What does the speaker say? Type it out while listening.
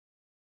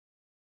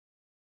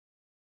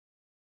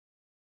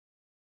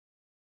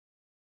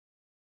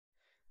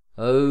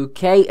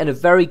Okay, and a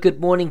very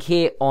good morning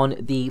here on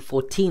the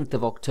 14th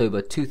of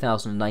October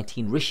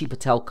 2019. Rishi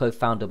Patel,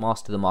 co-founder,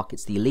 Master the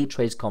Markets, the Elite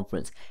Traders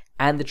Conference,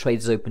 and the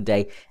Traders Open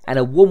Day, and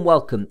a warm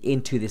welcome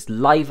into this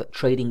live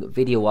trading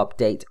video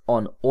update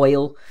on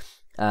oil,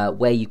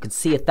 where you can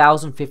see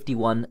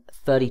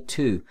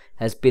 1051.32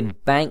 has been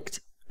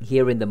banked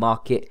here in the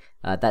market.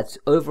 That's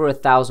over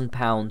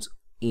 £1,000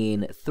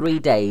 in 3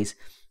 days,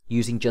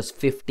 using just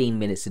 15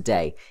 minutes a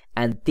day.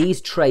 And these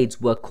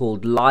trades were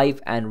called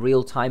live and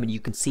real time, and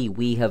you can see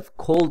we have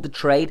called the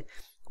trade,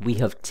 we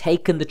have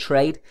taken the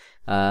trade,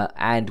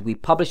 and we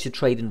published the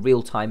trade in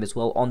real time as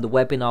well. On the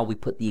webinar, we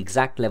put the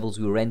exact levels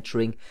we were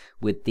entering,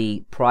 with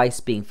the price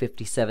being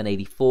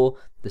 57.84,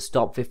 the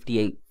stop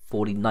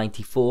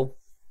 58.94.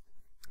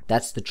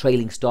 That's the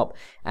trailing stop,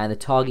 and the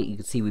target you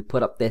can see we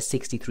put up there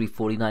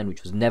 63.49,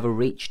 which was never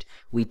reached.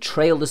 We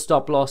trailed the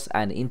stop loss,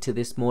 and into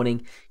this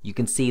morning you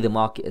can see the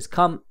market has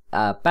come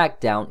back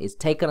down. It's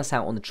taken us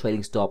out on the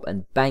trailing stop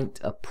and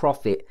banked a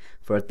profit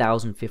for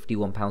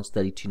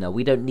 £1,051.32. Now,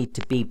 we don't need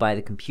to be by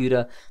the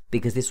computer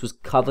because this was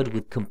covered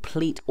with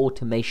complete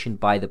automation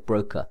by the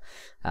broker,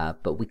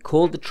 but we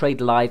called the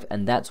trade live,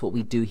 and that's what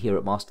we do here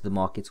at Master the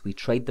Markets. We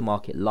trade the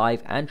market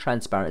live and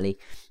transparently.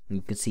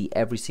 You can see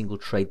every single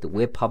trade that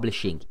we're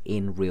publishing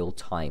in real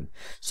time.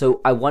 So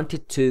I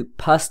wanted to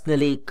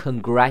personally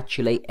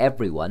congratulate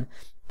everyone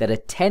that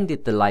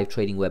attended the live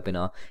trading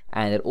webinar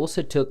and that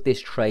also took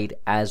this trade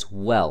as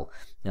well.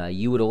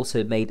 You would also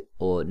have made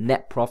or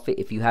net profit.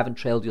 If you haven't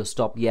trailed your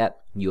stop yet,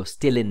 you're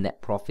still in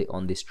net profit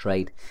on this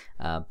trade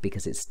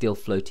because it's still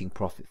floating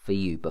profit for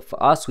you. But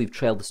for us, we've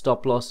trailed the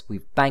stop loss,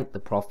 we've banked the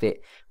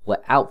profit,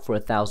 we're out for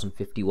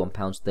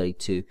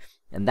 £1,051.32.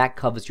 And that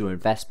covers your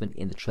investment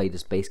in the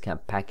Traders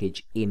Basecamp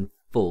package in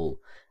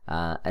full.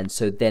 And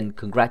so then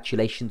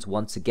congratulations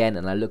once again,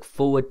 and I look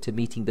forward to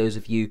meeting those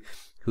of you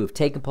who have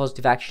taken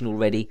positive action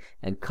already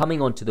and coming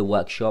onto the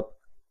workshop,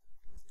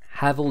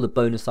 have all the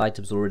bonus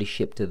items already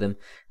shipped to them.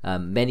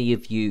 Many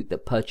of you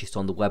that purchased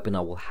on the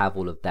webinar will have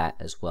all of that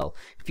as well.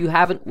 If you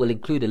haven't, we'll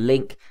include a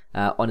link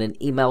on an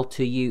email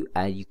to you,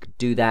 and you can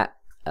do that.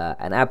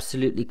 And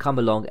absolutely come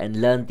along and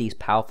learn these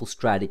powerful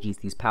strategies,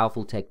 these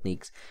powerful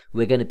techniques.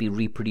 We're going to be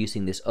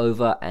reproducing this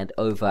over and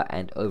over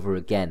and over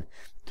again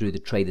through the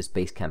Traders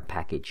Basecamp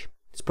package.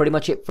 That's pretty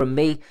much it from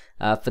me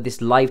for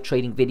this live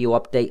trading video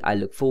update. I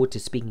look forward to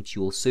speaking to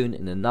you all soon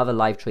in another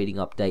live trading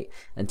update.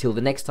 Until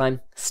the next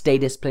time, stay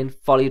disciplined,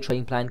 follow your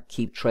trading plan,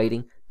 keep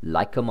trading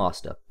like a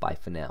master. Bye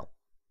for now.